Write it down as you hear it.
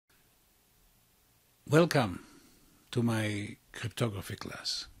Welcome to my cryptography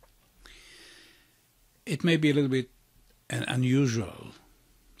class. It may be a little bit an unusual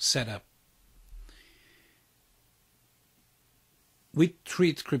setup. We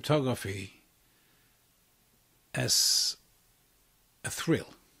treat cryptography as a thrill,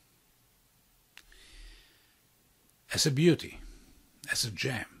 as a beauty, as a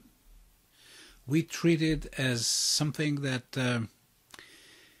gem. We treat it as something that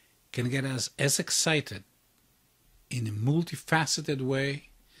can get us as excited in a multifaceted way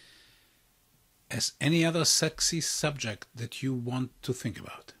as any other sexy subject that you want to think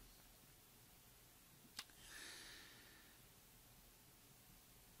about.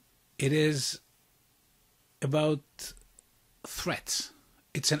 It is about threats.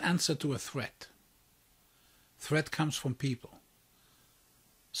 It's an answer to a threat. Threat comes from people.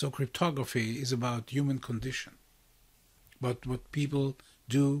 So cryptography is about human condition, about what people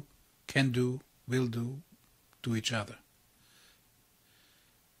do, can do, will do to each other.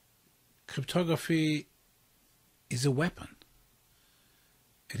 Cryptography is a weapon.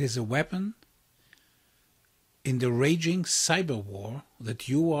 It is a weapon in the raging cyber war that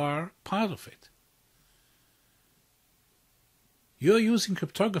you are part of it. You're using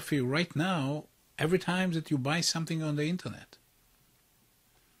cryptography right now every time that you buy something on the internet.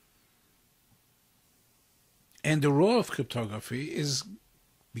 And the role of cryptography is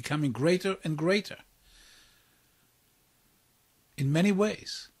becoming greater and greater in many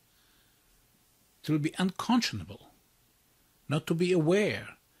ways. It will be unconscionable not to be aware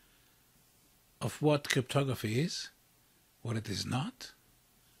of what cryptography is, what it is not,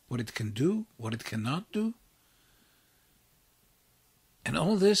 what it can do, what it cannot do. And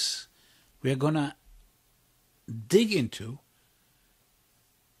all this we are going to dig into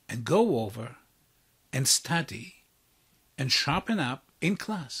and go over and study and sharpen up in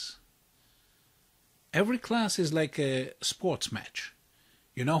class. Every class is like a sports match.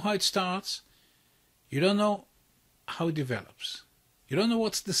 You know how it starts. You don't know how it develops. You don't know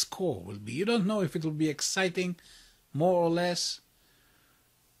what the score will be. You don't know if it will be exciting more or less,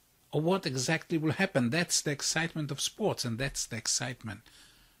 or what exactly will happen. That's the excitement of sports, and that's the excitement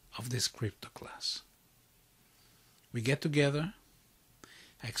of this crypto class. We get together.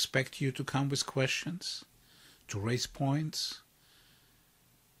 I expect you to come with questions, to raise points.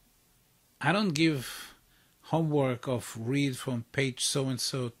 I don't give homework of read from page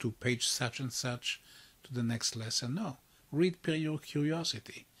so-and-so to page such and such to the next lesson. No, read per your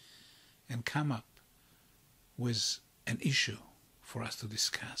curiosity and come up with an issue for us to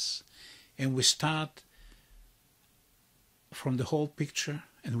discuss. And we start from the whole picture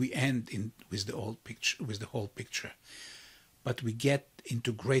and we end with the whole picture. But we get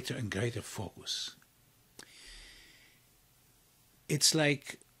into greater and greater focus. It's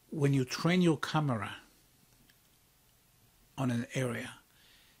like when you train your camera on an area.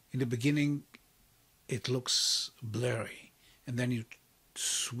 In the beginning, it looks blurry, and then you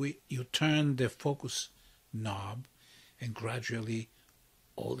turn the focus knob, and gradually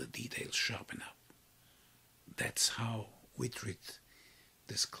all the details sharpen up. That's how we treat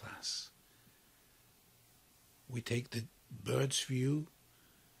this class. We take the bird's view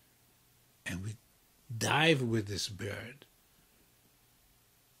and we dive with this bird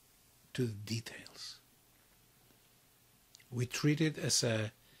to the details. We treat it as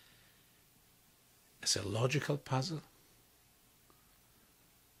a logical puzzle.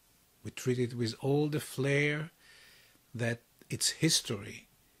 We treat it with all the flair that its history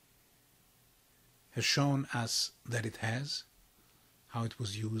has shown us that it has, how it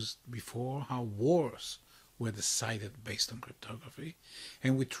was used before, how wars were decided based on cryptography,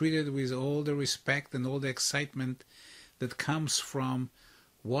 and we treat it with all the respect and all the excitement that comes from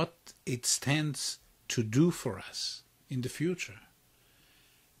what it stands to do for us in the future,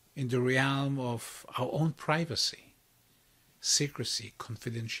 in the realm of our own privacy, secrecy,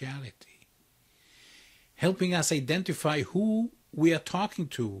 confidentiality, helping us identify who we are talking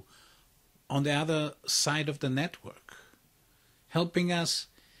to on the other side of the network, helping us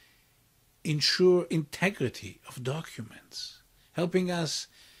ensure integrity of documents, helping us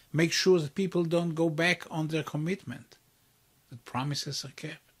make sure that people don't go back on their commitment, that promises are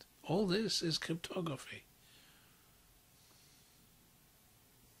kept. All this is cryptography.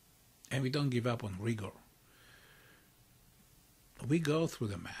 And we don't give up on rigor. We go through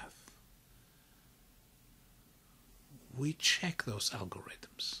the math. We check those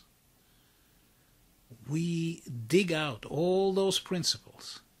algorithms. We dig out all those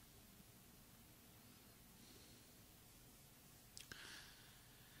principles.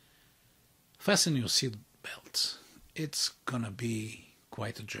 Fasten your seat belts. It's gonna be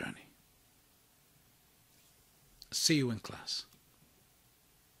quite a journey. See you in class.